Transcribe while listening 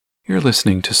You're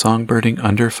listening to Songbirding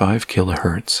Under 5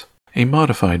 kHz, a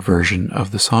modified version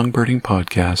of the Songbirding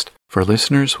podcast for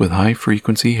listeners with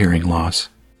high-frequency hearing loss.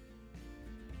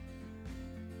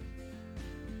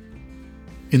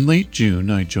 In late June,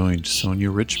 I joined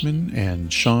Sonia Richmond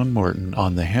and Sean Morton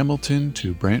on the Hamilton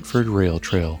to Brantford Rail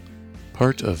Trail,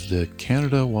 part of the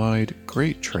Canada-wide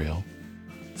Great Trail,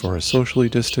 for a socially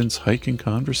distanced hike and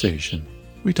conversation.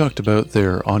 We talked about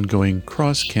their ongoing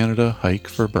cross-Canada hike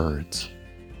for birds.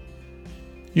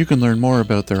 You can learn more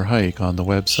about their hike on the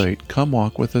website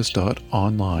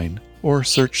comewalkwithus.online or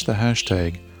search the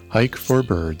hashtag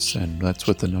 #HikeForBirds, and that's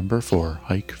with the number 4,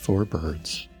 Hike for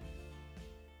Birds.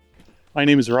 My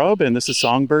name is Rob, and this is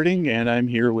Songbirding, and I'm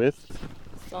here with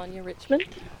Sonia Richmond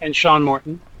and Sean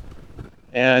Morton.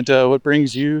 And what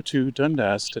brings you to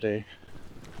Dundas today?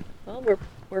 Well,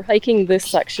 we're hiking this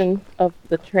section of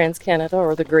the Trans-Canada,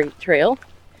 or the Great Trail.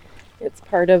 It's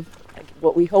part of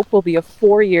what we hope will be a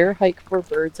 4-year hike for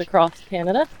birds across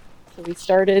Canada. So we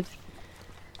started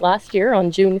last year on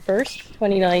June 1st,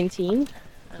 2019,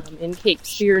 in Cape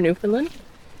Spear, Newfoundland.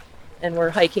 And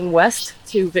we're hiking west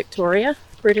to Victoria,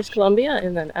 British Columbia,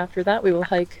 and then after that we will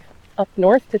hike up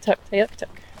north to Tuktoyaktuk.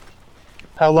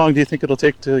 How long do you think it'll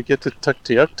take to get to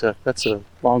Tuktoyaktuk? That's a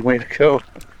long way to go.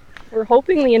 We're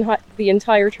hoping the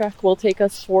entire trek will take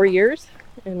us 4 years,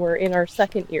 and we're in our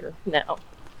second year now.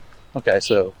 Okay,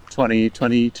 so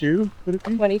 2022, would it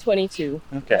be? 2022.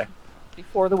 Okay.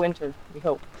 Before the winter, we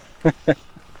hope.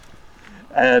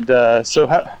 And so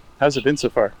how's it been so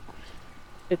far?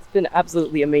 It's been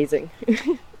absolutely amazing.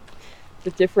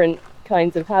 The different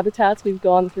kinds of habitats we've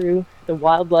gone through, the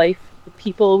wildlife, the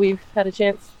people we've had a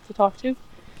chance to talk to.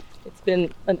 It's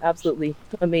been an absolutely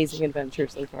amazing adventure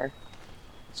so far.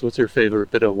 So what's your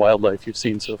favorite bit of wildlife you've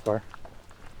seen so far?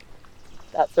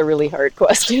 That's a really hard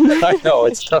question. I know,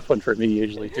 it's a tough one for me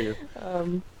usually too.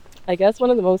 I guess one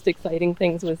of the most exciting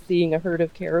things was seeing a herd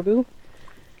of caribou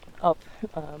up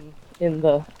in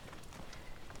the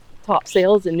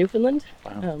Topsails in Newfoundland.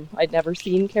 Wow. I'd never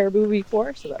seen caribou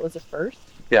before, so that was a first.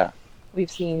 Yeah. We've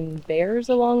seen bears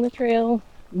along the trail,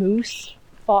 moose,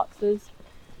 foxes,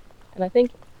 and I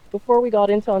think before we got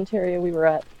into Ontario we were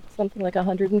at something like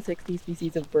 160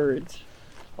 species of birds.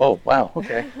 Oh, wow,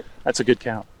 okay. That's a good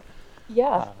count.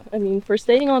 Yeah, I mean, for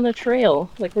staying on the trail,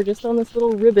 like we're just on this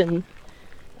little ribbon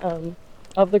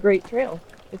of the Great Trail.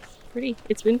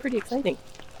 It's been pretty exciting.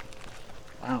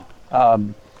 Wow.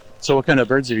 So what kind of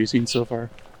birds have you seen so far?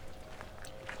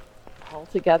 All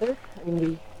together, I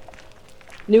mean,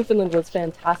 Newfoundland was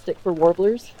fantastic for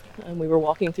warblers, and we were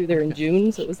walking through there in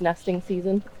June, so it was nesting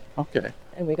season. Okay.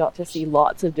 And we got to see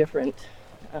lots of different,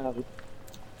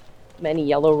 many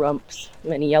yellow rumps,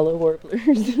 many yellow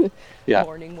warblers, Yeah.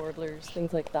 morning warblers,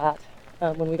 things like that.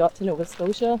 When we got to Nova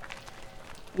Scotia,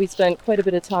 we spent quite a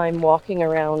bit of time walking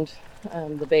around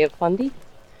the Bay of Fundy,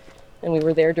 and we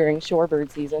were there during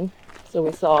shorebird season, so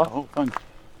we saw fun.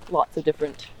 lots of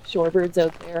different shorebirds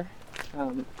out there.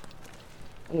 And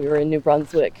we were in New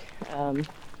Brunswick.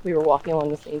 We were walking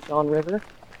along the St. John River,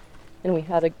 and we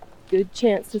had a good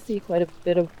chance to see quite a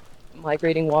bit of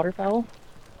migrating waterfowl,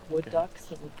 wood ducks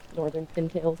and northern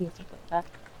pintails and stuff like that.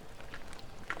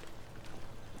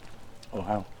 Oh,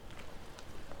 wow.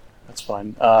 That's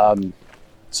fun.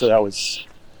 So that was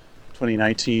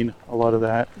 2019, a lot of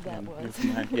that. That was.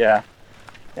 Yeah.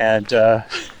 And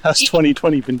how's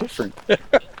 2020 been different?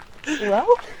 Well,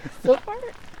 so far,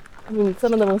 I mean,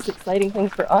 some of the most exciting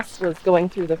things for us was going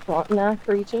through the Frontenac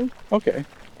region, Okay.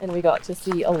 and we got to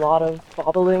see a lot of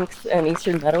bobolinks and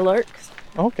eastern meadowlarks,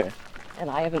 Okay. and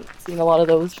I haven't seen a lot of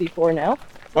those before now.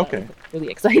 So Okay. that was really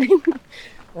exciting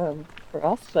for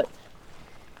us, but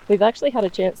we've actually had a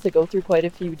chance to go through quite a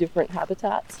few different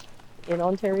habitats in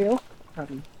Ontario.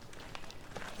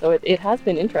 So it has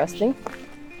been interesting.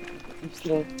 We've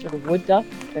seen sort of wood ducks,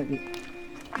 and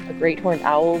a great horned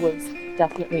owl was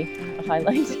definitely a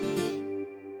highlight.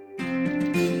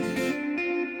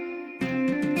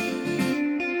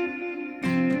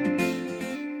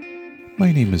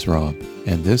 My name is Rob,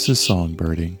 and this is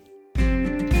Songbirding.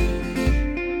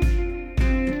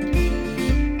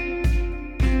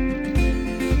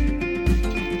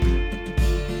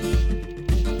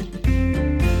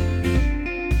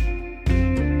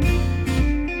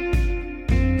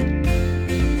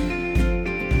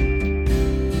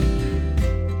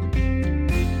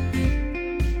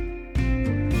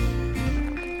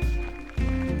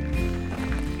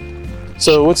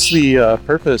 So what's the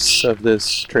purpose of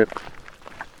this trip?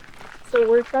 So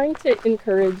we're trying to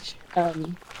encourage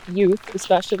youth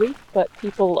especially, but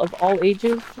people of all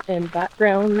ages and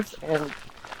backgrounds and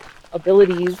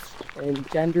abilities and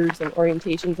genders and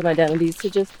orientations and identities to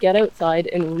just get outside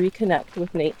and reconnect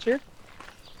with nature.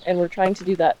 And we're trying to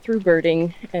do that through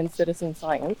birding and citizen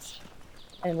science.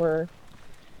 And we're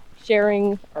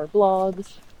sharing our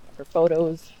blogs, our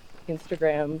photos,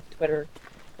 Instagram, Twitter.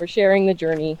 We're sharing the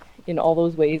journey in all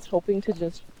those ways, hoping to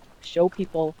just show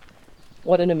people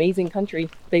what an amazing country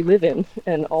they live in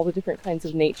and all the different kinds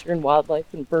of nature and wildlife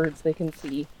and birds they can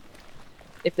see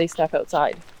if they step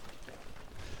outside.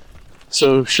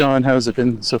 So, Sean, how's it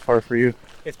been so far for you?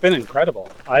 It's been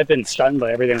incredible. I've been stunned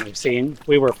by everything we've seen.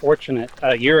 We were fortunate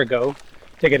a year ago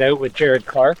to get out with Jared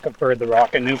Clark of Bird the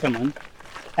Rock in Newfoundland.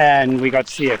 And we got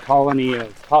to see a colony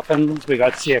of puffins. We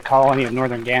got to see a colony of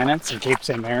northern gannets in Cape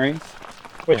St. Mary's,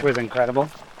 which was incredible.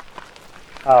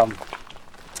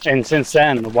 And since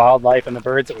then, the wildlife and the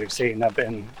birds that we've seen have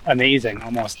been amazing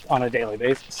almost on a daily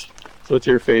basis. So what's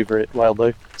your favorite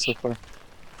wildlife so far?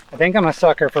 I think I'm a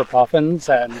sucker for puffins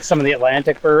and some of the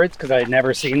Atlantic birds because I had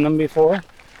never seen them before.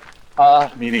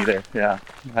 Me neither, yeah.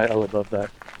 I would love that.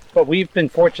 But we've been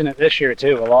fortunate this year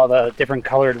too. A lot of the different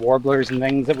colored warblers and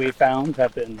things that we found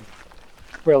have been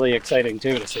really exciting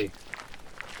too to see.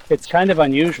 It's kind of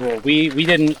unusual. We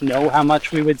didn't know how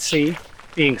much we would see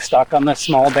being stuck on this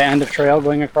small band of trail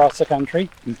going across the country.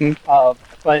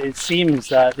 But it seems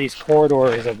that these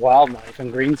corridors of wildlife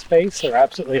and green space are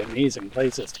absolutely amazing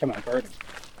places to come out birding.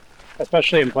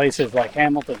 Especially in places like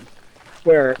Hamilton,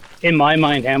 where in my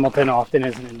mind Hamilton often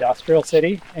is an industrial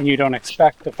city and you don't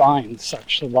expect to find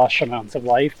such lush amounts of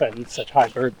life and such high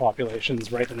bird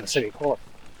populations right in the city core.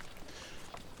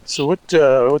 So what's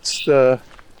the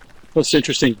most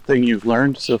interesting thing you've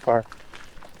learned so far?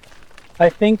 I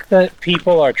think that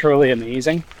people are truly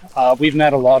amazing. We've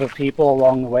met a lot of people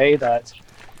along the way that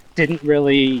didn't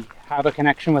really have a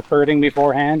connection with birding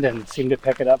beforehand and seemed to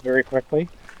pick it up very quickly.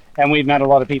 And we've met a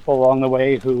lot of people along the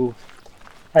way who,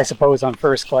 I suppose on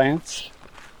first glance,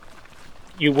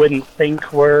 you wouldn't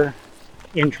think were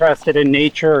interested in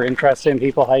nature or interested in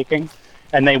people hiking,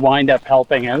 and they wind up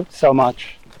helping out so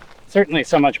much. Certainly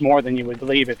so much more than you would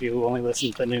believe if you only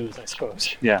listened to the news, I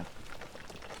suppose. Yeah.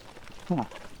 Huh.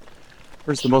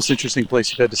 Where's the most interesting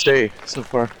place you've had to stay so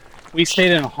far? We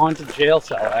stayed in a haunted jail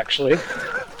cell, actually,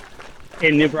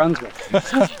 in New Brunswick.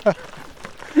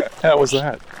 How was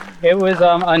that? It was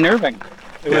unnerving.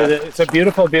 It's a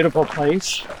beautiful, beautiful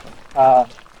place. Hey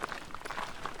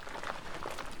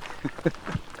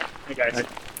guys.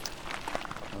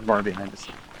 More behind us.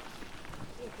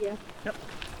 Yeah. Yep.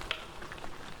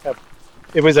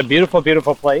 It was a beautiful,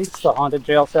 beautiful place, the haunted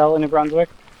jail cell in New Brunswick.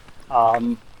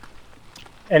 And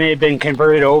it had been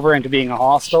converted over into being a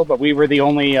hostel, but we were the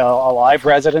only alive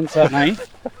residents that night.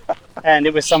 And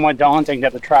it was somewhat daunting to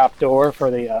have the trap door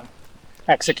for the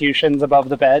executions above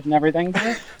the bed and everything.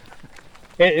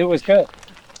 It was good.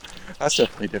 That's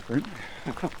definitely different.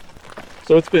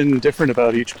 So what's been different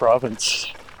about each province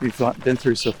you've been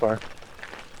through so far?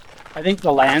 I think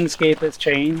the landscape has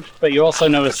changed, but you also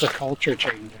notice the culture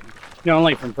changing. Not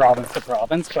only from province to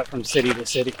province, but from city to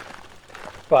city.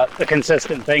 But the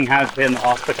consistent thing has been the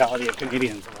hospitality of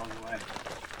Canadians along the way.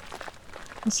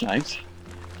 That's nice.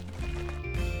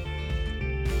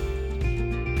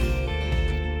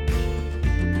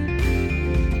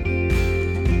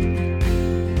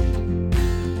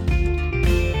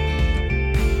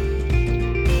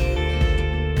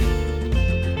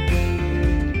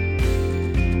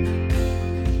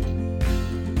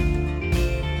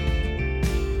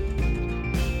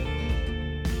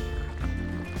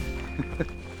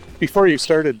 Before you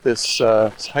started this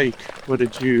hike, what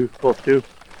did you both do?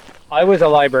 I was a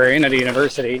librarian at a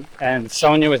university, and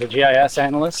Sonia was a GIS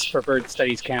analyst for Bird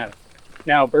Studies Canada.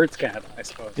 Now Birds Canada, I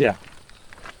suppose. Yeah.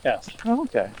 Yes. Oh,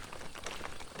 okay.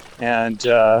 And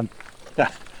how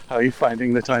are you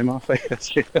finding the time off, I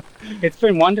guess? It's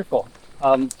been wonderful.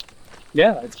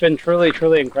 Yeah, it's been truly,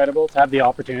 truly incredible to have the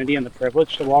opportunity and the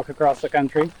privilege to walk across the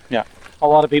country. Yeah. A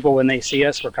lot of people, when they see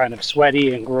us, we're kind of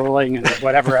sweaty and grueling and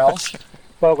whatever else.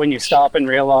 But when you stop and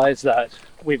realize that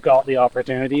we've got the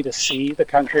opportunity to see the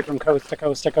country from coast to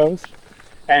coast to coast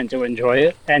and to enjoy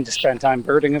it and to spend time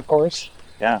birding, of course,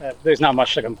 there's not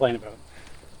much to complain about.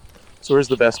 So where's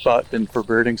the best spot been for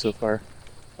birding so far?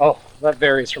 Oh, that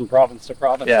varies from province to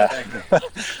province, Yeah. I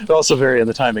think. It'll also vary on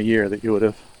the time of year that you would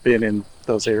have been in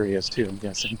those areas too, I'm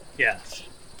guessing. Yes.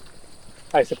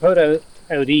 I suppose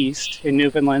out east in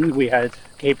Newfoundland, we had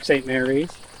Cape St. Mary's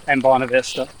and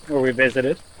Bonavista, where we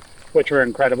visited, which were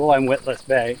incredible, and Witless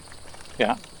Bay.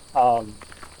 Yeah.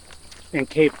 In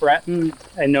Cape Breton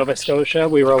and Nova Scotia,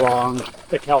 we were along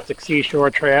the Celtic Seashore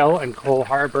Trail and Cole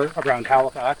Harbour around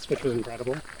Halifax, which was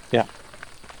incredible. Yeah.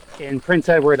 In Prince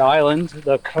Edward Island,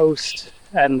 the coast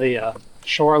and the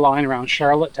shoreline around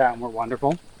Charlottetown were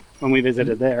wonderful when we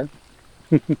visited there.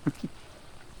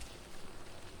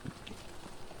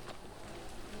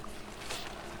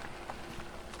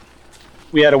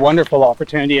 We had a wonderful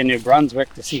opportunity in New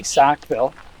Brunswick to see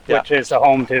Sackville, which is the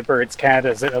home to Birds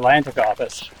Canada's Atlantic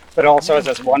office, but also has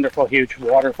this wonderful, huge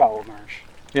waterfowl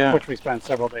marsh, which we spent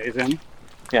several days in.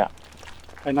 Yeah.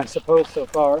 And I suppose so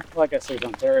far, well, I guess there's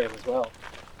Ontario as well.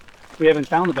 We haven't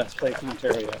found the best place in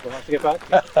Ontario yet. We'll have to get back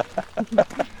to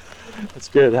it. That's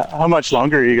good. How much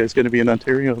longer are you guys going to be in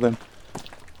Ontario then?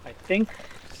 I think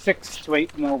 6 to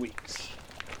 8 more weeks.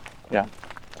 Yeah.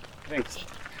 I think so.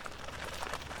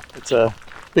 It's a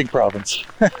big province.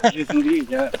 It is indeed,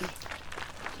 yeah.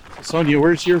 Sonia,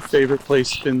 where's your favorite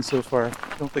place been so far?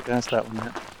 I don't think I asked that one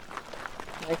yet.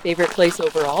 My favorite place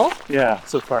overall, Yeah,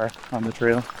 so far on the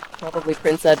trail. probably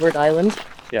Prince Edward Island.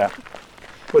 Yeah.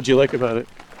 What'd you like about it?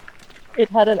 It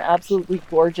had an absolutely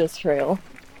gorgeous trail.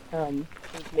 It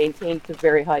was maintained to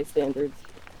very high standards.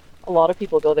 A lot of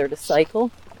people go there to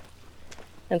cycle,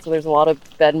 and so there's a lot of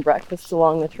bed and breakfasts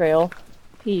along the trail.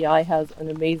 PEI has an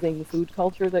amazing food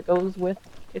culture that goes with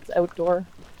its outdoor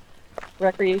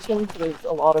recreation. So there's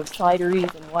a lot of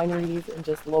cideries and wineries and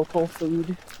just local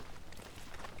food,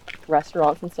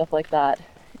 restaurants and stuff like that.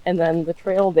 And then the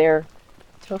trail there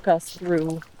took us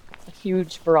through a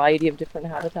huge variety of different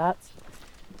habitats.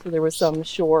 So there was some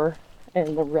shore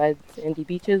and the red sandy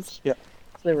beaches. Yeah.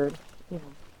 So there were,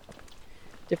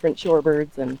 different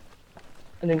shorebirds and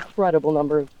an incredible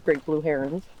number of great blue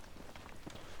herons.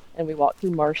 And we walked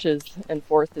through marshes and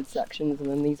forested sections and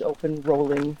then these open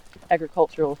rolling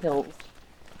agricultural hills.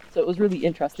 So it was really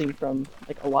interesting from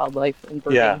like a wildlife and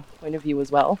birding point of view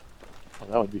as well. Oh,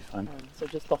 that would be fun. So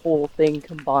just the whole thing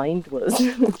combined was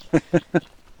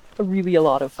really a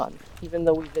lot of fun. Even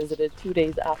though we visited 2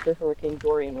 days after Hurricane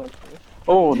Dorian went through.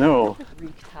 Oh, no.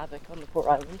 Wreaked havoc on the poor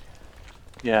island.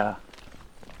 Yeah.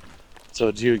 So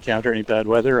did you encounter any bad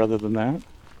weather other than that?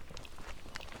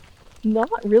 Not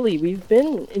really. We've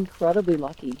been incredibly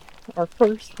lucky. Our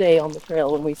first day on the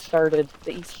trail when we started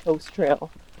the East Coast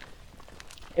Trail,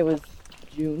 it was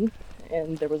June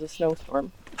and there was a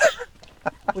snowstorm,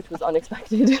 which was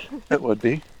unexpected. It would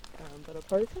be. But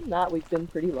apart from that, we've been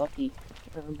pretty lucky.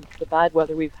 The bad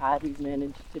weather we've had, we've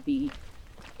managed to be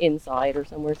inside or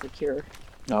somewhere secure.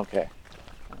 Okay.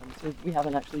 So we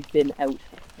haven't actually been out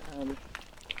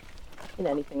in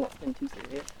anything that's been too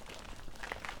serious.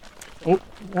 What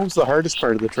was the hardest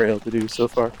part of the trail to do so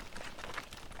far?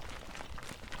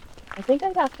 I think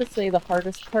I'd have to say the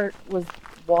hardest part was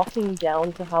walking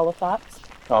down to Halifax,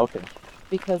 Oh, okay.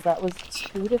 because that was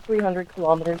 200 to 300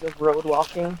 kilometers of road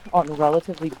walking on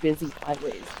relatively busy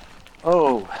highways.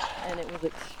 Oh, And it was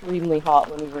extremely hot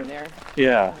when we were there.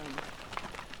 yeah.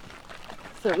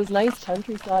 So it was nice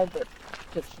countryside, but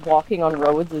just walking on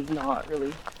roads is not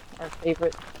really our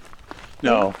favorite.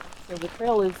 No. So the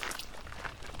trail is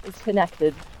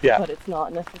connected, Yeah. but it's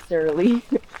not necessarily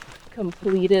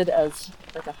completed as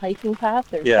like a hiking path.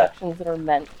 There's Yeah. sections that are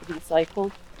meant to be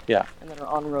cycled. Yeah. And that are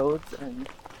on roads, and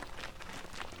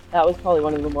that was probably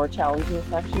one of the more challenging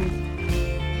sections.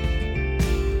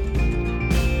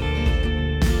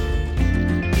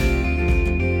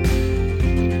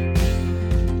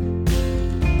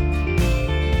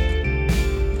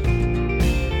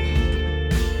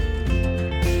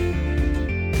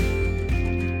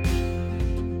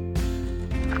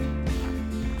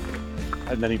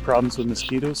 Had many problems with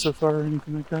mosquitoes so far or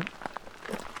anything like that?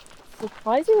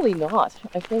 Surprisingly not.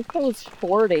 I think those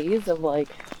 4 days of like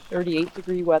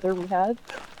 38-degree weather we had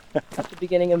at the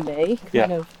beginning of May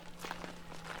kind of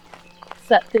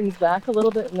set things back a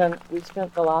little bit, and then we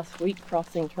spent the last week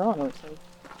crossing Toronto, so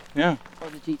Yeah. or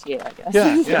the GTA, I guess.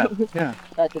 Yeah.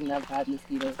 That didn't have bad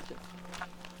mosquitoes. Just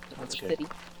That's the good. city.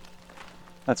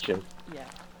 That's good. Yeah.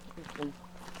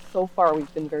 So far,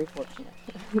 we've been very fortunate.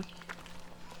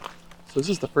 So this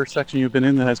is the first section you've been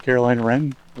in that has Carolina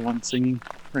wren, the one singing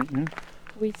right now?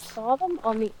 We saw them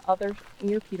on the other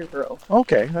near Peterborough.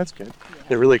 Okay, that's good. Yeah.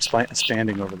 They're really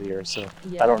expanding over the years, so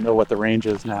Yeah. I don't know what the range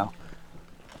is now.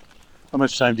 How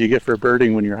much time do you get for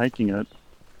birding when you're hiking out,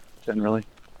 generally?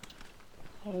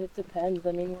 Oh, it depends.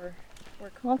 I mean, we're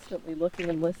constantly looking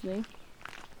and listening,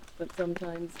 but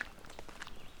sometimes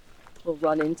we'll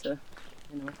run into,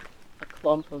 a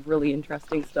clump of really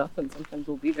interesting stuff, and sometimes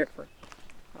we'll be there for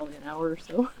probably an hour or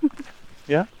so.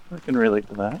 Yeah, I can relate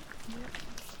to that.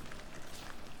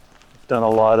 I've done a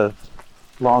lot of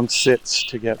long sits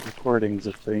to get recordings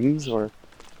of things, or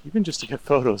even just to get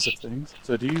photos of things.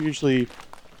 So do you usually,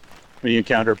 when you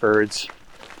encounter birds,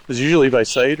 is it usually by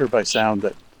sight or by sound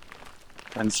that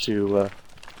tends to...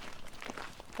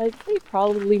 I'd say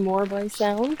probably more by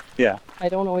sound. Yeah. I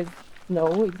don't always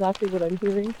know exactly what I'm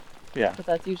hearing, Yeah. but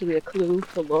that's usually a clue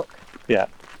to look. Yeah.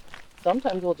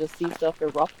 Sometimes we'll just see stuff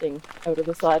erupting out of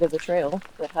the side of the trail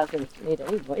that hasn't made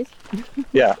any noise.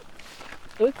 Yeah.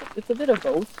 So it's a bit of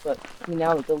both, but I mean,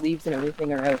 now that the leaves and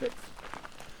everything are out, it's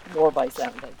more by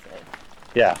sound, I'd say.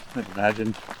 Yeah, I'd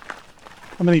imagine.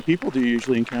 How many people do you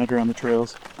usually encounter on the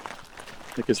trails?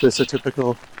 Like, is this a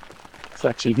typical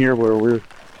section here where we're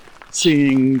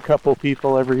seeing a couple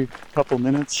people every couple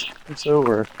minutes or so,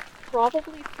 or?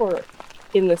 Probably for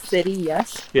in the city,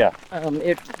 yes. Yeah.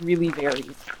 It really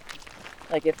varies.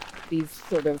 Like if these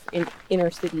sort of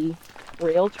inner city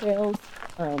rail trails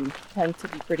tend to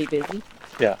be pretty busy.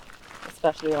 Yeah.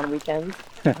 Especially on weekends.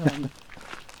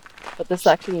 But the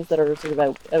sections that are sort of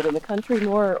out in the country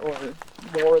more, or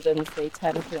more than say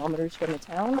 10 kilometers from the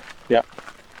town, yeah,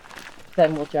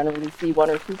 then we'll generally see 1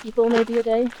 or 2 people maybe a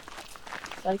day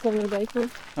cycling or biking.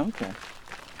 Okay.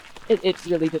 It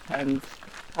really depends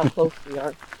how close we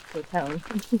are to the town.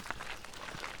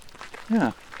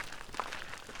 Yeah,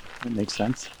 that makes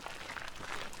sense.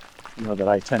 You know that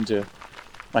I tend to,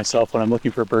 myself, when I'm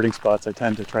looking for birding spots, I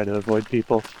tend to try to avoid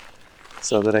people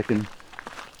so that I can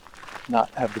not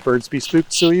have the birds be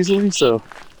spooked so easily. So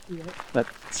Yeah. that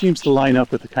seems to line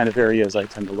up with the kind of areas I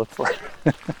tend to look for.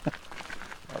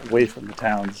 Away from the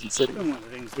towns and cities. One of the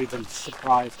things we've been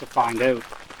surprised to find out.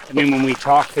 I mean, when we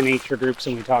talk to nature groups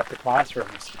and we talk to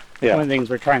classrooms, Yeah. one of the things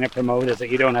we're trying to promote is that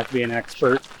you don't have to be an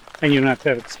expert and you don't have to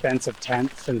have expensive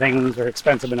tents and things or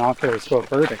expensive binoculars to go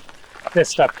birding. This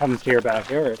stuff comes to your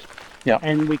backyard. Yeah.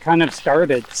 And we kind of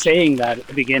started saying that at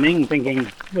the beginning,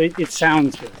 thinking it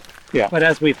sounds good. Yeah. But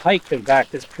as we've hiked, in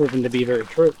fact, it's proven to be very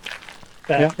true.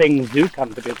 That Yeah. things do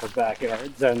come to people's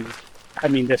backyards. And I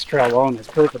mean, this trail alone is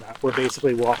proof of that. We're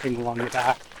basically walking along the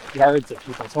backyards of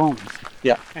people's homes.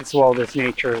 Yeah. And so all this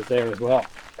nature is there as well.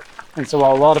 And so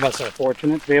while a lot of us are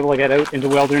fortunate to be able to get out into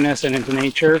wilderness and into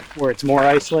nature where it's more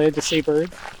isolated to see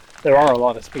birds, there are a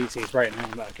lot of species right now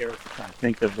in the backyard. I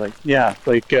think of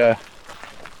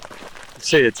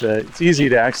say it's easy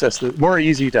to access more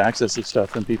easy to access this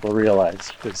stuff than people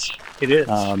realize, because It is.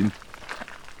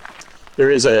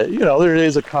 there is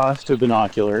a cost to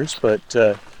binoculars, but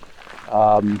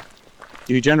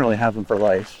you generally have them for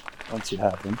life once you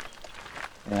have them,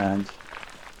 and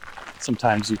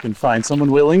sometimes you can find someone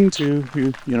willing to,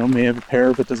 who may have a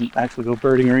pair but doesn't actually go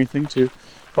birding or anything, to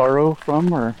borrow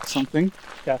from or something.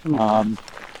 Definitely.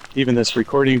 Even this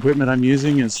recording equipment I'm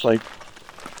using is like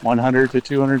 $100 to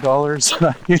 $200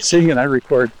 that I'm using, and I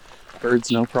record birds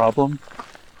no problem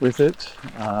with it.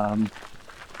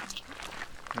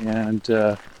 And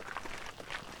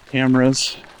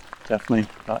cameras definitely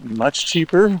gotten much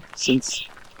cheaper since,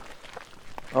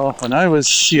 when I was,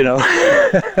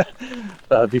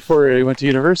 before I went to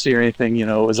university or anything, it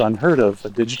was unheard of, a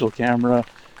digital camera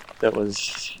that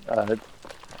was, I don't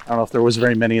know if there was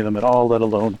very many of them at all, let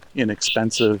alone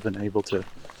inexpensive and able to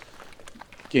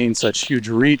gain such huge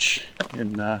reach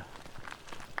in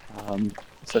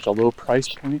such a low price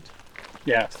point.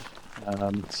 Yes.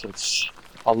 So it's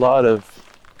a lot of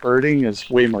birding is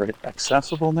way more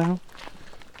accessible now,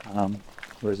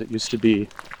 whereas it used to be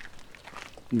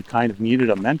you kind of needed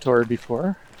a mentor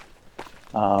before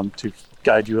to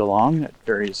guide you along at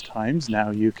various times.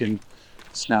 Now you can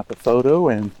snap a photo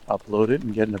and upload it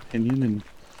and get an opinion in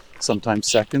sometimes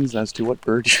seconds as to what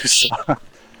bird you saw.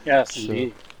 Yes, So-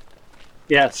 indeed.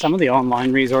 Yeah, some of the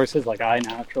online resources like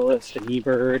iNaturalist and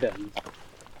eBird and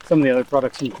some of the other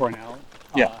products from Cornell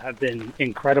have been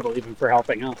incredible even for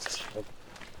helping us. So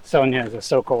Sonia is a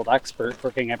so-called expert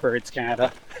working at Birds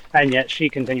Canada, and yet she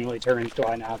continually turns to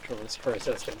iNaturalist for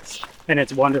assistance. And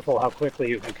it's wonderful how quickly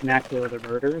you can connect with other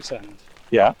birders and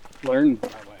Yeah, learn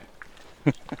that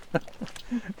way.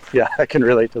 yeah, I can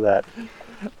relate to that.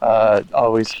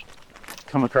 Always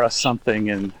come across something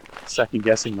and second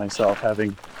guessing myself,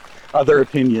 having other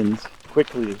opinions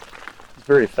quickly. It's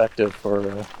very effective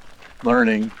for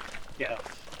learning. Yeah.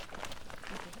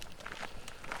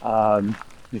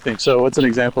 You think, so what's an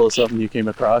example of something you came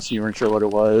across and you weren't sure what it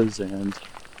was and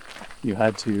you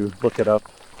had to look it up?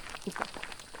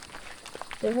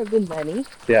 There have been many.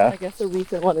 Yeah. I guess a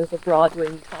recent one is a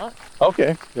broad-winged cock.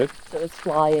 Okay, good. So it's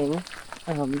flying.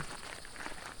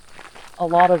 A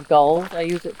lot of gulls I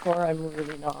use it for. I'm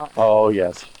really not Oh,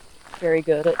 yes. very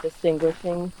good at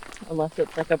distinguishing unless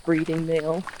it's like a breeding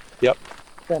male. Yep.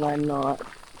 Then I'm not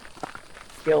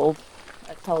skilled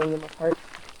at telling them apart.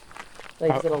 So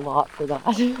I use it a lot for that.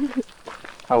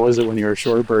 How was it when you were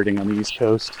shorebirding on the East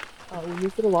Coast? We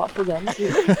use it a lot for them too.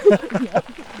 Yeah.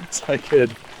 So I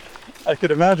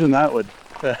could imagine that would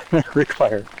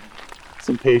require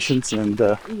some patience and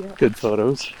Yeah. good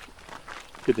photos.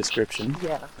 good description.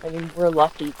 Yeah, I mean, we're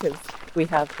lucky because we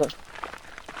have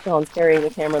Sean's carrying a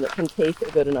camera that can take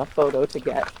a good enough photo to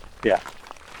get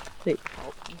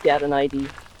an ID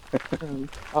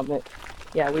on it.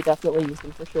 Yeah, we definitely use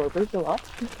them for shorebirds a lot.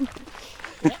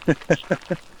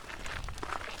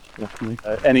 Definitely.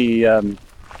 Any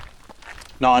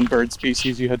non-bird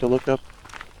species you had to look up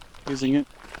using it?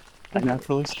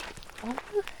 iNaturalist?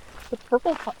 The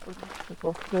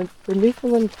the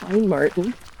Newfoundland pine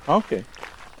martin. Okay.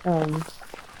 I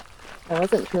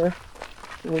wasn't sure.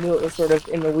 We knew it was sort of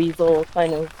in the weasel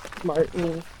kind of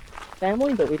martin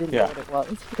family, but we didn't know what it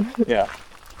was. Yeah.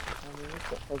 We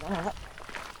used it for that.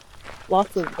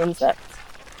 Lots of insects.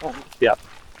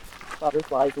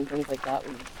 Butterflies and things like that.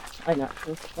 We use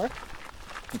iNaturalist for.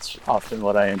 It's often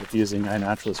what I end up using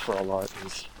iNaturalist for a lot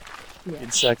is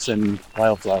insects and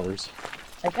wildflowers.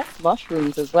 I guess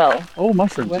mushrooms as well. Oh,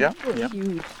 mushrooms, We went to a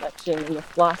huge section in the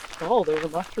last fall. There were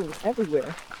mushrooms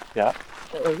everywhere. Yeah.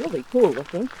 That were really cool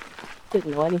looking.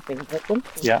 Didn't know anything about them.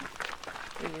 So Yeah.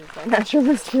 we used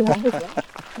iNaturalist for that as well.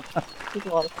 It was a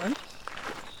lot of fun.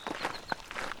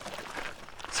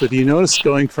 So do you notice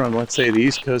going from, let's say, the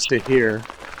East Coast to here,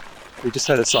 we just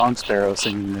had a song sparrow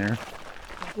singing there.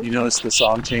 You notice the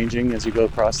song changing as you go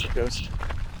across the coast?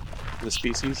 The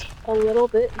species? A little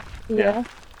bit, yeah.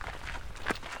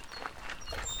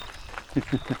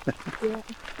 Yeah.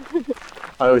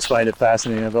 I always find it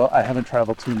fascinating. I haven't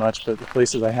traveled too much, but the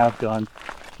places I have gone,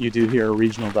 you do hear a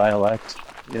regional dialect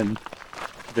in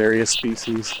various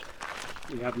species.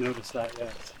 We have noticed that,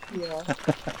 yes. Yeah.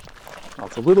 Well,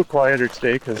 it's a little quieter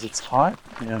today because it's hot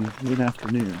and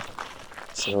mid-afternoon.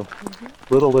 So,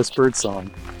 little less bird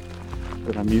song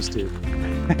that I'm used to.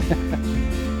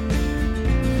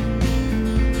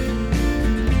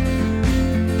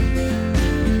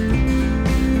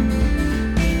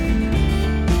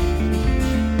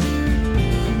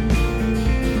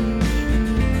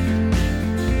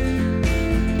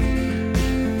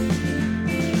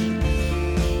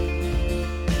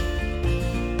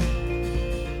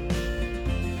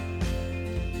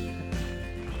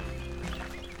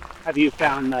 Have you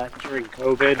found that during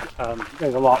COVID,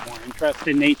 there's a lot more interest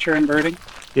in nature and birding?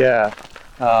 Yeah,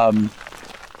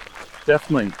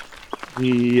 definitely.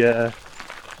 I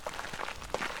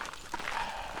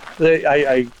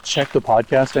check the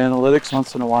podcast analytics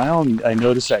once in a while, and I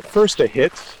notice at first a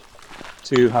hit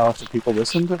to how often people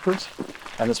listened at first,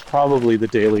 and it's probably the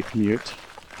daily commute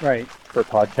Right. for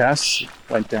podcasts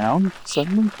went down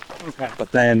suddenly, Okay.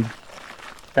 but then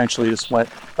eventually just went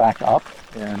back up.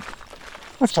 And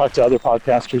I've talked to other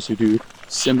podcasters who do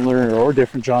similar or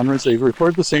different genres. They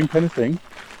record the same kind of thing.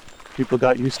 People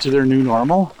got used to their new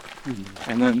normal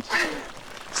and then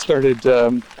started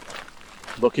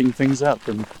looking things up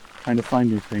and trying to find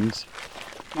new things.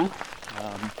 Huh?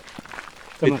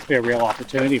 There must be a real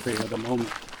opportunity for you at the moment.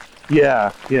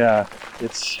 Yeah.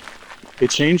 It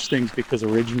changed things because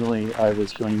originally I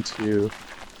was going to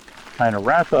kind of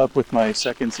wrap up with my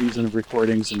second season of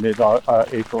recordings in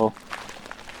mid-April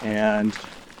and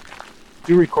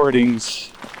do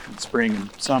recordings in spring and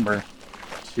summer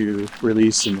to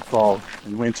release in the fall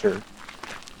and winter.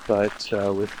 But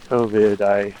with COVID,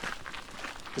 I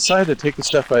decided to take the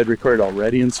stuff I had recorded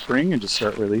already in spring and just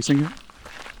start releasing it.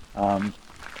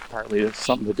 Partly it's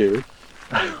something to do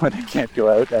when I can't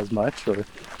go out as much or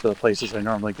to the places I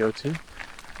normally go to.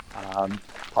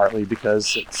 Partly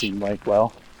because it seemed like,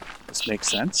 well, this makes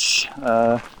sense.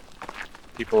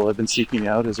 People have been seeking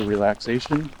out as a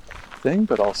relaxation thing,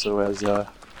 but also as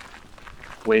a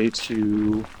way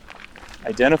to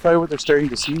identify what they're starting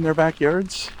to see in their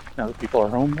backyards now that people are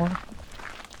home more.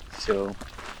 So,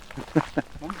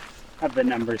 Have the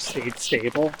numbers stayed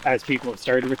stable as people have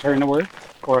started to return to work?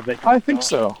 Or have they? I think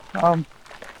so.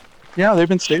 Yeah, they've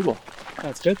been stable.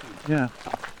 That's good. Yeah.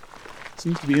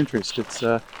 Seems to be interest. It's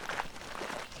not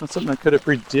something I could have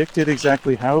predicted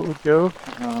exactly how it would go.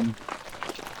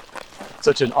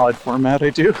 Such an odd format I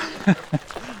do.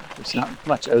 There's not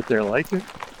much out there like it.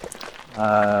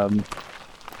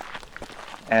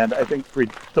 And I think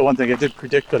the one thing I did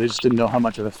predict, but I just didn't know how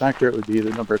much of a factor it would be,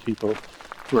 the number of people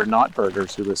who are not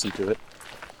birders who listen to it.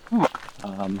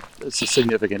 It's a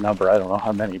significant number. I don't know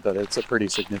how many, but it's a pretty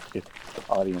significant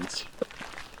audience.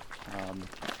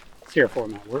 So your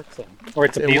format works then. Or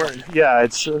it's appealing. Yeah,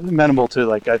 it's amenable to,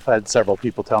 like, I've had several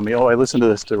people tell me, oh, I listen to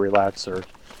this to relax or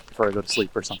before I go to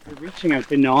sleep or something. You're reaching out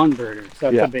to non-birders.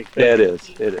 That's a big thing. It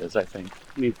is, I think.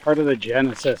 I mean, part of the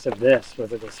genesis of this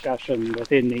was a discussion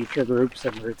within nature groups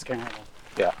and Birds Canada.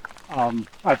 Yeah.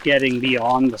 Of getting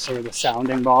beyond the sort of the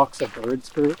sounding box of birds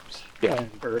groups Yeah.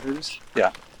 and birders.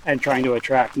 Yeah. And trying to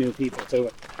attract new people to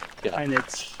it. Yeah. And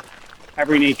it's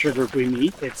every nature group we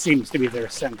meet, it seems to be their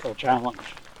central challenge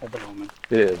at the moment.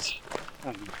 It is.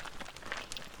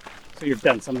 So you've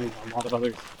done something a lot of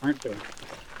others aren't doing,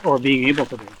 or being able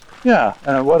to do. Yeah,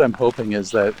 and what I'm hoping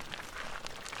is that,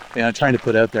 I'm trying to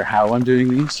put out there how I'm doing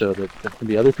these so that there can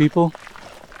be other people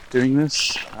doing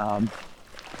this.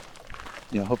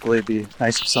 Hopefully it'd be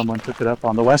nice if someone took it up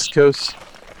on the West Coast.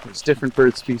 There's different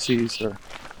bird species, or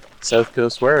South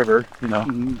Coast, wherever,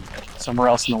 somewhere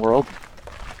else in the world.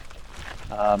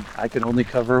 I can only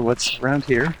cover what's around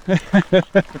here,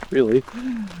 really.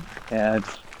 And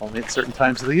only at certain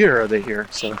times of the year are they here.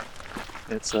 So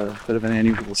it's a bit of an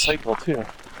annual cycle too.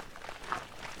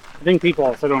 I think people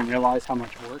also don't realize how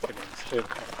much work it is too.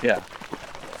 Yeah.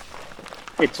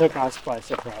 It took us by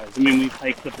surprise. I mean, we've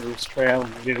hiked the Bruce Trail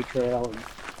and the New Trail and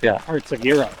Yeah. parts of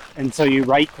Europe. And so you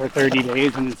write for 30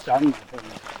 days and it's done. And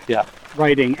Yeah.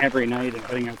 writing every night and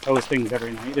putting out postings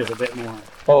every night is a bit more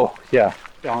Oh, yeah.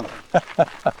 daunting.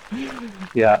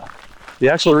 Yeah. The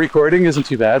actual recording isn't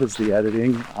too bad. It's the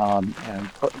editing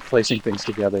and placing things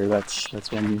together.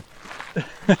 That's when you.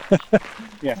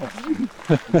 Yeah.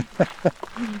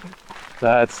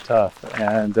 That's tough.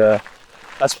 And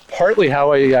that's partly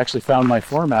how I actually found my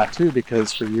format too,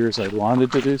 because for years I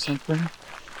wanted to do something,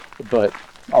 but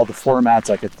all the formats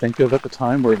I could think of at the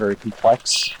time were very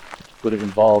complex. Would have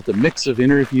involved a mix of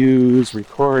interviews,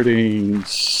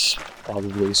 recordings,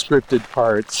 probably scripted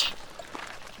parts,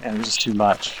 and it was just too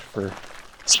much for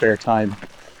spare time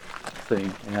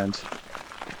thing. And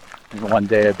one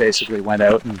day I basically went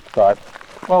out and thought,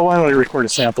 well, why don't I record a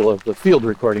sample of the field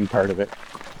recording part of it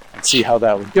and see how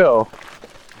that would go.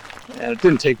 And it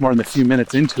didn't take more than a few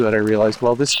minutes into it, I realized,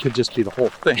 well, this could just be the whole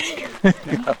thing.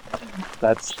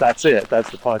 That's it.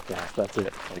 That's the podcast. That's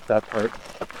it. Like that part.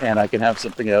 And I can have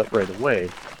something out right away.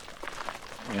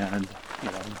 And, in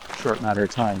a short matter of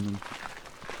time. And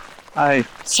I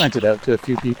sent it out to a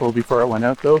few people before it went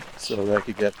out, though, so that I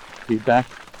could get feedback.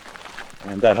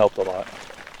 And that helped a lot.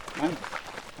 Nice.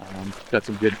 Got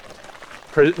some good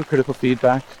critical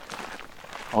feedback.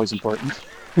 Always important.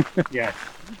 Yeah.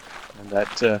 And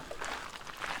that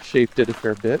shaped it a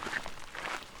fair bit.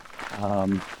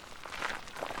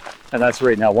 And that's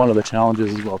right now one of the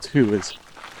challenges as well too is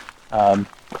I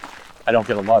don't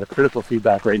get a lot of critical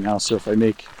feedback right now, so if I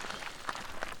make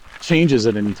changes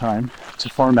at any time to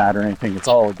format or anything, it's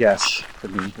all a guess for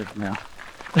me right now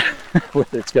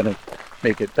whether it's going to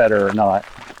make it better or not.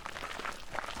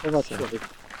 Well, that's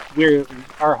really,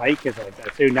 our hike is like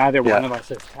that too. Neither one of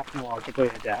us is technologically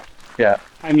adept. Yeah.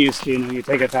 I'm used to, you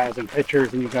take 1,000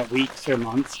 pictures and you've got weeks or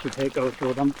months to go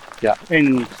through them. Yeah.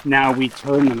 And now we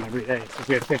turn them every day. So if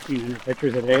we have 1,500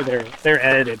 pictures a day, they're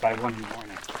edited by 1 in the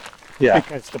morning. Yeah.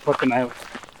 Because to put them out,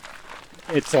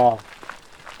 it's you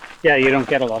don't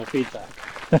get a lot of feedback.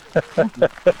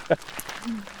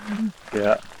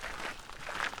 Yeah.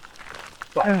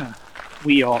 But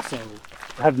we also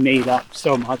have made up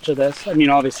so much of this. I mean,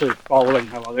 obviously following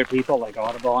how other people like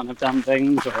Audubon have done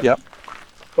things. Yep.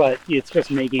 But it's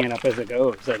just making it up as it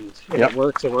goes, and if it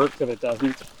works, it works. If it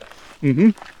doesn't,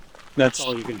 that's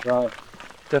all you can try.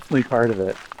 Definitely part of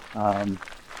it.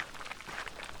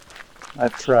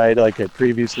 I've tried, like I'd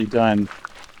previously done,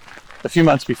 a few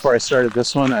months before I started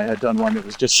this one, I had done one that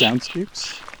was just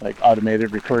soundscapes, like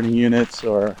automated recording units,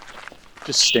 or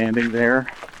just standing there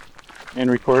and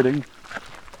recording.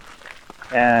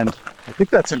 And I think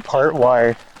that's in part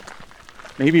why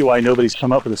nobody's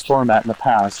come up with this format in the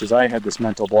past, is I had this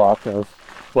mental block of,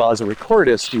 well, as a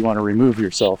recordist, you want to remove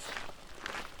yourself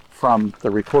from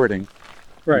the recording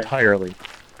entirely.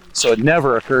 So it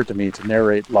never occurred to me to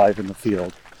narrate live in the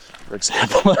field, for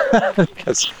example,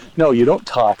 because no, you don't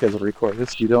talk as a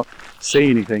recordist, you don't say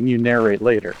anything, you narrate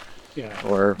later,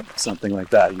 or something like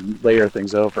that, you layer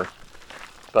things over.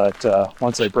 But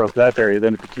once I broke that barrier,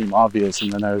 then it became obvious,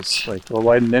 and then I was like, well,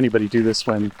 why didn't anybody do this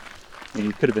when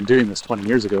you could have been doing this 20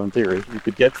 years ago in theory. You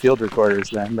could get field recorders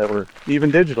then that were even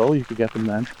digital, you could get them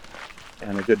then,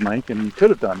 and a good mic, and you could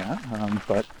have done that,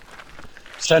 but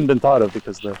just hadn't been thought of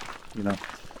because you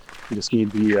just need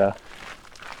the,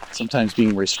 sometimes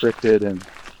being restricted and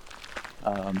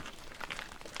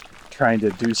trying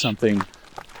to do something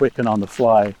quick and on the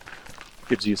fly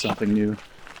gives you something new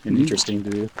and interesting to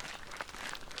do.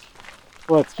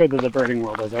 Well, it's good that the birding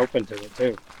world is open to it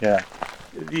too. Yeah.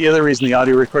 The other reason the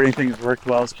audio recording thing has worked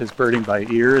well is because birding by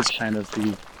ear is kind of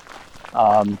the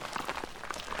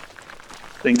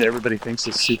thing that everybody thinks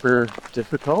is super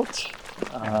difficult.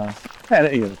 And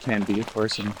it can be, of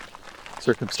course, in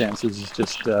circumstances. It's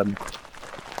just, I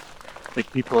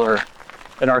think people are,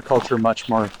 in our culture, much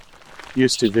more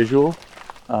used to visual,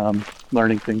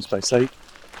 learning things by sight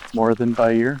more than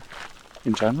by ear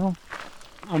in general.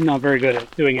 I'm not very good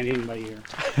at doing anything by ear.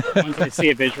 Once I see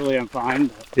it visually, I'm fine.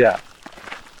 But Yeah.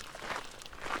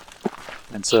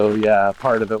 And so, yeah,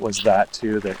 part of it was that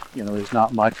too, that, there's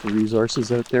not much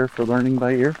resources out there for learning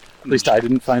by ear. At least I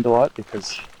didn't find a lot,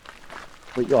 because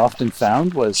what you often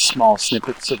found was small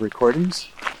snippets of recordings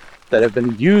that have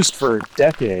been used for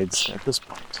decades at this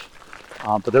point.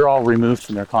 But they're all removed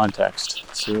from their context.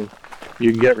 So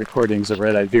you can get recordings of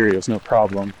red-eyed vireos, no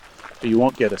problem, but you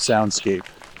won't get a soundscape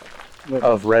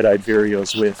of red-eyed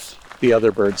vireos with the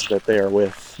other birds that they are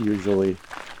with usually,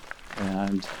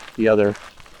 and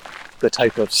the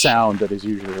type of sound that is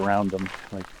usually around them,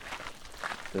 like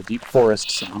the deep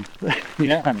forest sound that you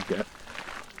kind of get.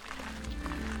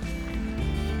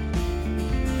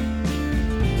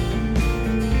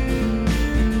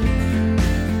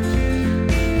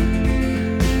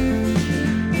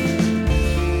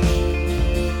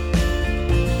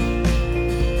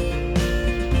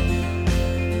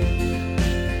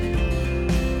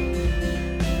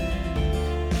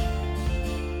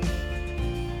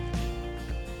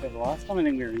 the last time I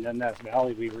think we were in Dundas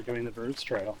Valley, we were doing the Birds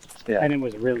Trail. Yeah. And it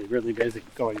was really, really busy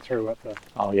going through at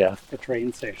the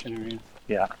train station area.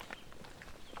 Yeah.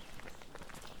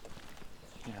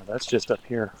 Yeah, that's just up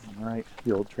here on the right,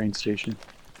 the old train station.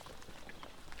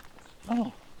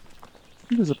 Oh,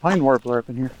 there's a pine warbler up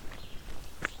in here.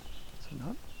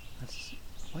 So this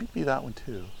might be that one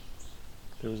too.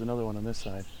 There was another one on this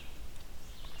side.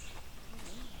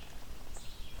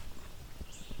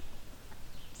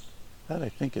 That I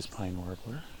think is pine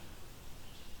warbler.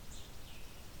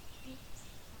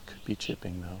 Could be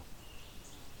chipping though.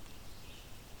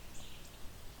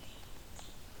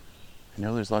 I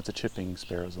know there's lots of chipping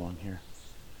sparrows along here.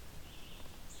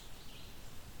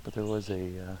 But there was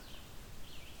a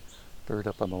bird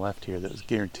up on the left here that was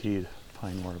guaranteed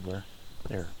pine warbler.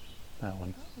 There, that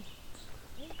one.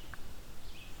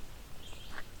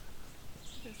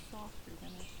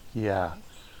 Yeah.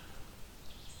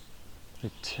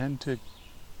 They tend to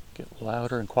get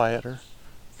louder and quieter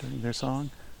during their song.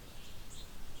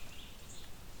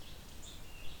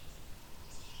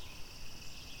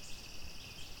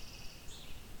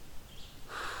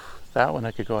 That one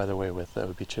I could go either way with. That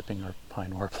would be chipping or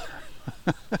pine warbler.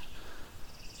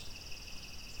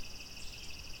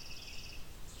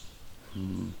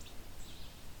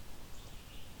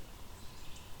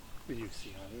 Did you see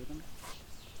either of them?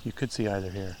 You could see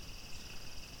either here.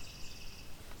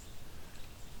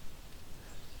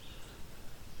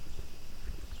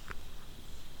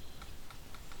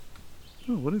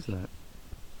 Oh, what is that?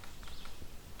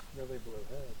 Really blue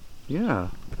head. Yeah.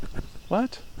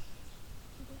 What?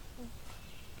 He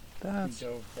That's...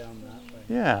 dove down that way.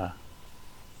 Yeah.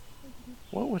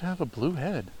 What would have a blue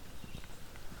head?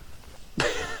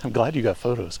 I'm glad you got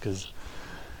photos, because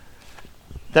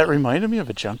that reminded me of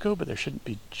a junco, but there shouldn't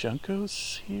be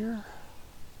juncos here.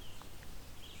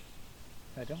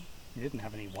 He didn't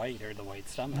have any white or the white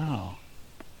stomach. No.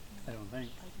 I don't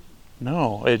think.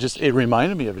 No, it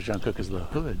reminded me of a junco because the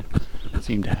hood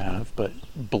seemed to have, but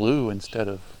blue instead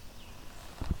of...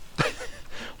 Wouldn't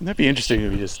that be interesting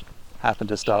if you just happened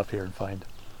to stop here and find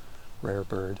rare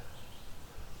bird?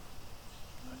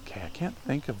 Okay, I can't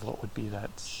think of what would be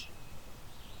that.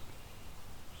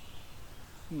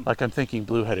 Like, I'm thinking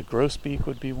blue-headed grosbeak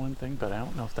would be one thing, but I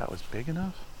don't know if that was big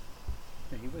enough.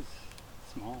 Yeah, he was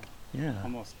small. Yeah.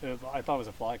 Almost. I thought it was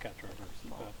a flycatcher.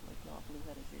 Small, like not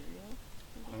blue-headed vireo?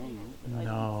 I don't know.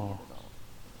 No.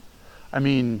 I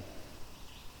mean,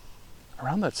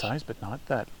 around that size, but not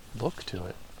that look to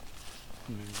it.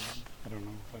 I don't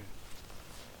know if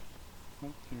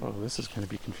Oh, this is going to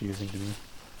be confusing to me.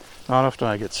 Not often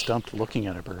I get stumped looking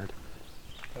at a bird.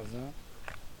 Does that?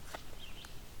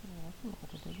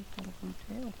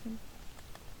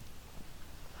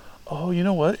 Oh, you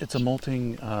know what? It's a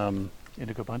molting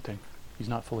indigo bunting. He's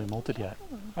not fully molted yet.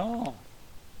 Oh.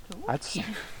 That's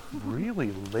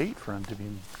really late for him to be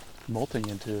molting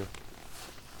into.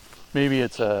 Maybe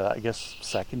it's a, I guess,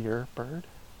 second year bird.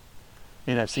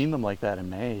 I mean, I've seen them like that in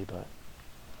May, but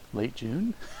late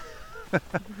June?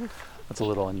 That's a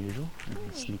little unusual. I'm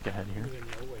gonna sneak ahead here.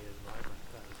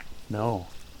 No.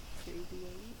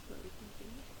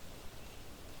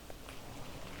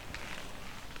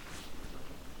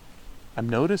 I'm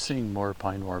noticing more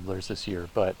pine warblers this year,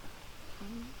 but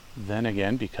then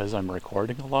again, because I'm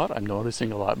recording a lot, I'm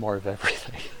noticing a lot more of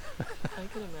everything. I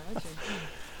can imagine.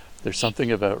 There's something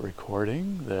about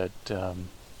recording that, Draws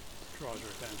your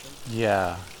attention.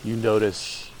 yeah, you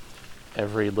notice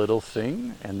every little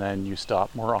thing, and then you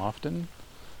stop more often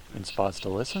in spots to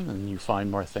listen, and you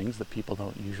find more things that people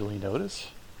don't usually notice.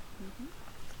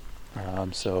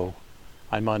 So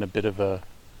I'm on a bit of a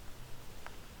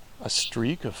a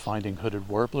streak of finding hooded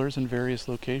warblers in various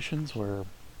locations where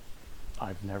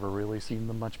I've never really seen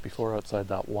them much before outside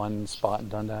that one spot in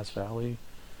Dundas Valley.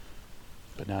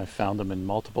 But now I've found them in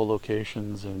multiple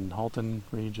locations in Halton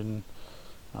region,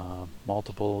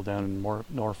 multiple down in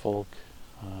Norfolk.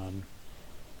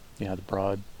 The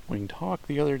broad-winged hawk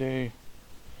the other day.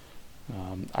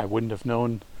 I wouldn't have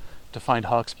known to find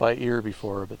hawks by ear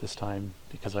before, but this time,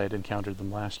 because I had encountered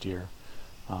them last year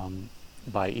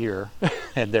by ear,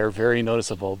 and they're very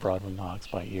noticeable, broad-winged hawks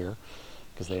by ear,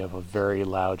 because they have a very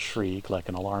loud shriek like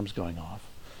an alarm's going off.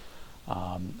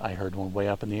 I heard one way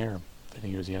up in the air. I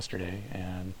think it was yesterday,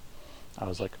 and I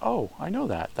was like, oh, I know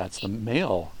that. That's the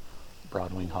male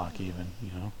broad-winged hawk even,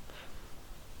 you know.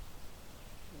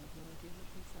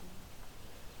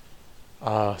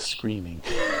 Screaming.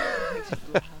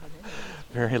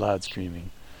 Very loud screaming.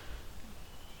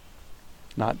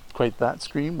 Not quite that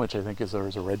scream, which I think is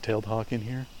there's a red-tailed hawk in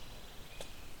here.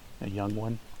 A young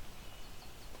one.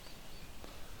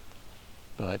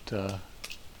 But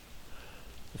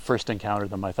first encountered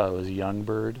them, I thought it was a young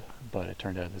bird, but it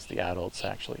turned out it's the adults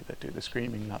actually that do the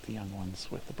screaming, not the young ones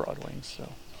with the broad wings.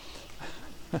 So.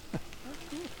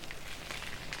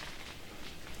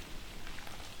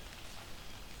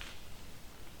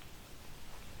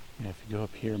 Yeah, if you go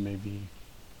up here, maybe,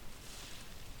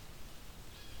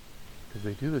 because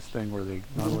they do this thing where they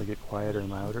not only get quieter and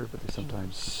louder, but they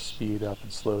sometimes speed up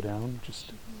and slow down,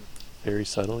 just very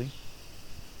subtly.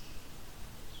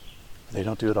 They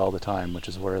don't do it all the time, which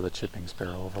is where the chipping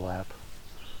sparrow overlap.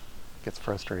 It gets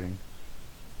frustrating.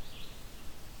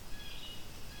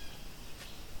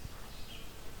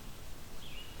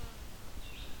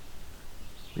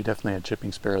 We definitely had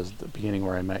chipping sparrows at the beginning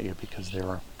where I met you because they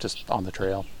were just on the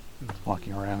trail,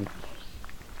 walking around.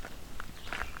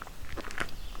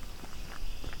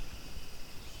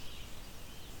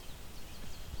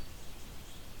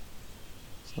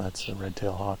 So that's a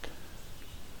red-tailed hawk.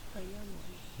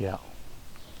 Yeah.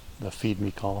 The feed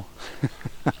me call.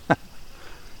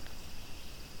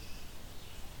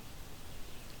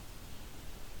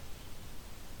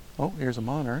 Oh, here's a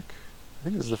monarch. I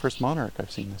think this is the first monarch I've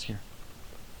seen this year.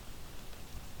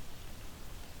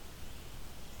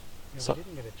 Yeah, So, we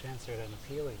didn't get a chance to get an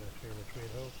appealing this year, which we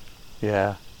hope.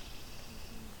 yeah.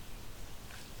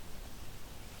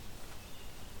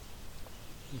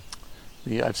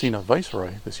 I've seen a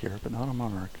viceroy this year, but not a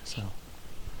monarch, so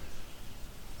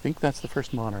I think that's the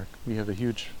first monarch. We have a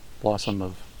huge blossom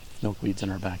of milkweeds in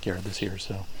our backyard this year,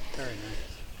 so Very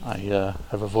nice. I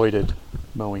have avoided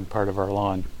mowing part of our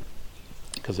lawn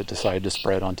because it decided to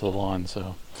spread onto the lawn,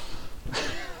 so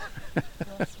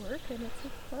Less work and it's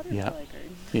a butterfly Yeah.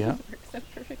 garden. Yeah. It works out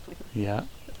perfectly. yeah.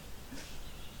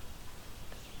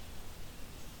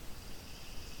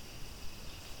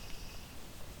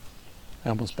 I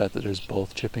almost bet that there's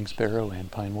both chipping sparrow and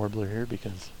pine warbler here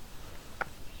because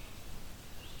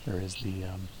there is the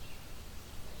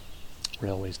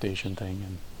railway station thing,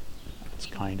 and it's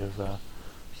kind of a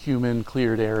human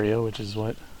cleared area, which is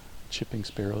what chipping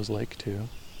sparrows like too.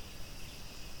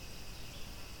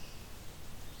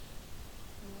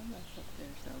 The one that's up there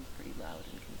sounds pretty loud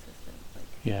and consistent. Like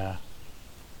Yeah.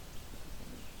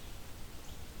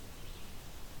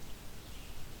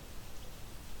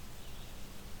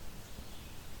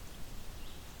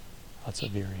 Lots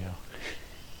of vireo.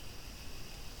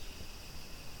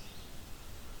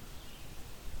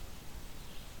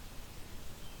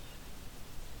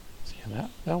 So yeah,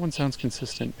 that one sounds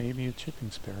consistent. Maybe a chipping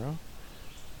sparrow.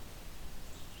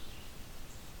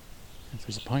 If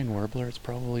there's a pine warbler, it's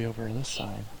probably over on this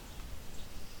side.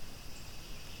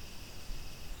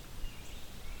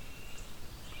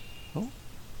 Oh.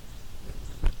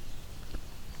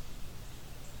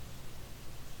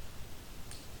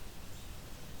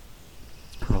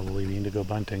 It's probably the indigo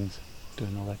buntings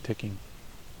doing all that ticking.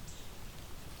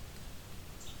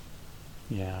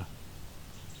 Yeah.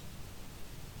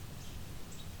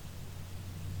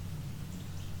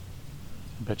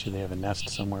 I bet you they have a nest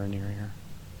somewhere near here.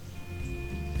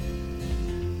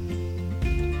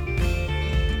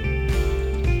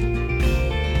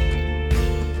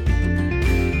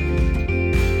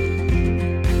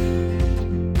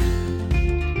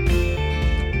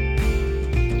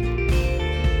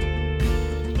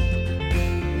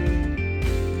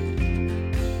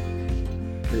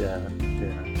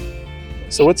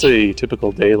 So what's a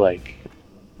typical day like?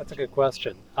 That's a good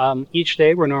question. Each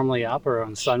day we're normally up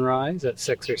around sunrise at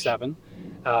 6 or 7.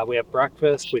 We have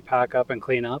breakfast, we pack up and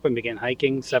clean up and begin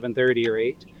hiking 7:30 or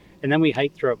 8. And then we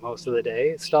hike throughout most of the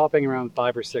day, stopping around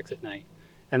 5 or 6 at night.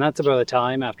 And that's about the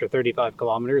time after 35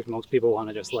 kilometers, most people want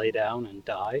to just lay down and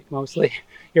die mostly.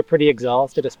 You're pretty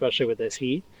exhausted, especially with this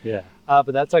heat. Yeah.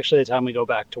 But that's actually the time we go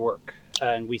back to work.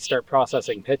 And we start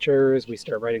processing pictures, we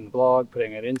start writing the blog,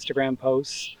 putting out Instagram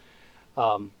posts.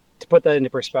 To put that into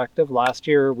perspective, last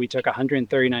year we took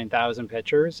 139,000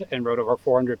 pictures and wrote over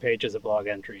 400 pages of blog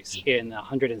entries in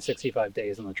 165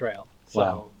 days on the trail. So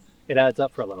Wow. it adds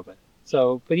up for a little bit.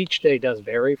 So, but each day does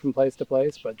vary from place to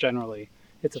place, but generally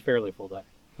it's a fairly full day.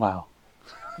 Wow.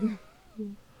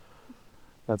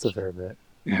 That's a fair bit.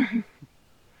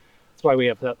 That's why we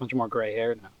have that much more gray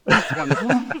hair now. It's wonderful.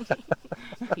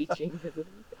 Teaching visitors.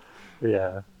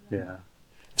 Yeah. Yeah.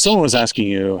 If someone was asking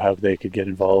you how they could get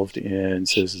involved in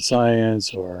citizen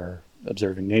science or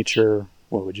observing nature,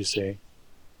 what would you say?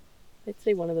 I'd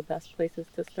say one of the best places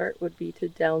to start would be to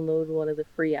download one of the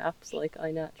free apps like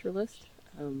iNaturalist.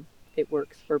 It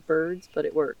works for birds, but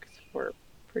it works for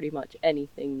pretty much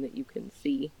anything that you can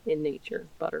see in nature.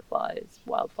 Butterflies,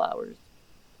 wildflowers,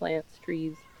 plants,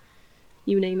 trees,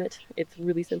 you name it. It's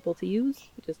really simple to use.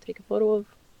 You just take a photo of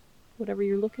whatever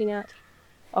you're looking at,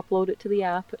 upload it to the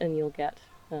app, and you'll get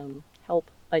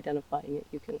help identifying it.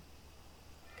 You can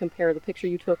compare the picture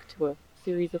you took to a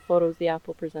series of photos the app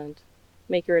will present,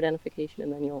 make your identification,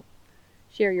 and then you'll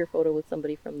share your photo with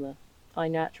somebody from the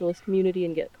iNaturalist community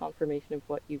and get confirmation of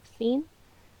what you've seen.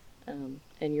 And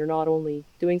you're not only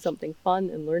doing something fun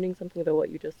and learning something about what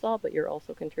you just saw, but you're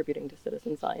also contributing to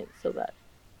citizen science so that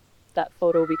that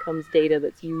photo becomes data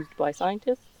that's used by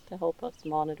scientists to help us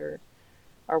monitor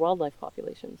our wildlife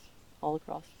populations all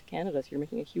across Canada. So you're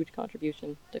making a huge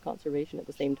contribution to conservation at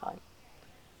the same time.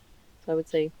 So I would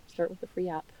say start with a free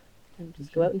app and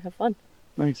just go out and have fun.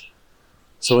 Nice.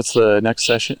 So what's the next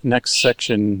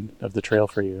section of the trail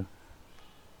for you?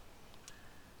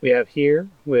 We have here,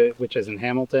 which is in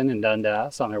Hamilton and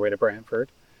Dundas on our way to Brantford.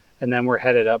 And then we're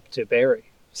headed up to Barrie.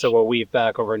 So we'll weave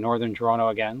back over northern Toronto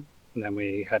again. And then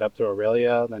we head up to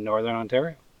Orillia, then northern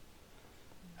Ontario.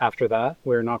 After that,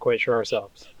 we're not quite sure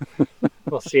ourselves.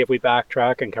 We'll see if we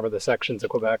backtrack and cover the sections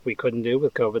of Quebec we couldn't do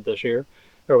with COVID this year,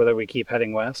 or whether we keep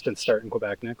heading west and start in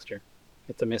Quebec next year.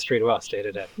 It's a mystery to us day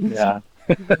to day. Yeah.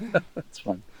 That's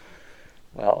fun.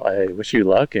 Well, I wish you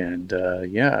luck, and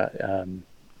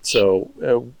so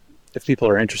if people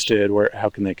are interested, how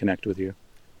can they connect with you?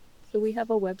 So we have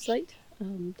a website,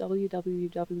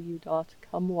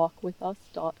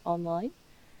 www.comewalkwithus.online.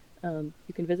 You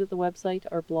can visit the website.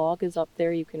 Our blog is up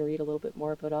there. You can read a little bit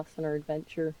more about us and our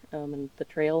adventure and the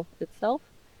trail itself.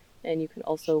 And you can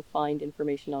also find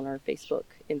information on our Facebook,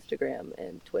 Instagram,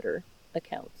 and Twitter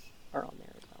accounts are on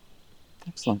there as well.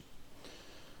 Excellent.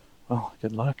 Well,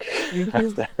 good luck. Thank out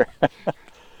you. there.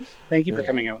 Thank you for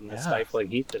coming out in this Yeah. stifling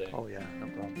heat today. Oh yeah, no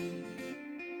problem.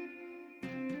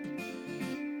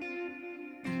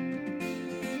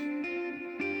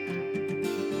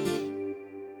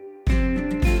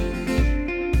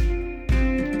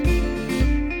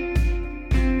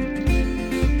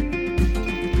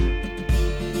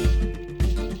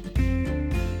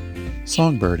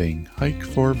 Songbirding Hike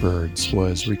for Birds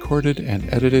was recorded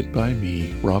and edited by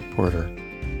me, Rob Porter,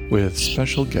 with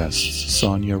special guests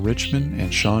Sonia Richman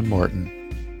and Sean Morton.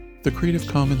 The Creative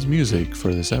Commons music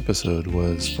for this episode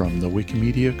was from the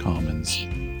Wikimedia Commons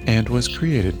and was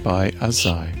created by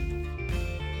Azai.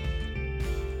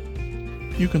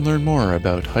 You can learn more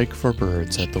about Hike for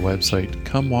Birds at the website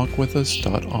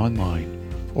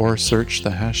comewalkwithus.online or search the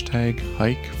hashtag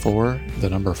hike4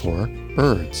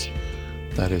 birds.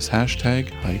 That is hashtag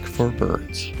hike for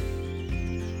birds.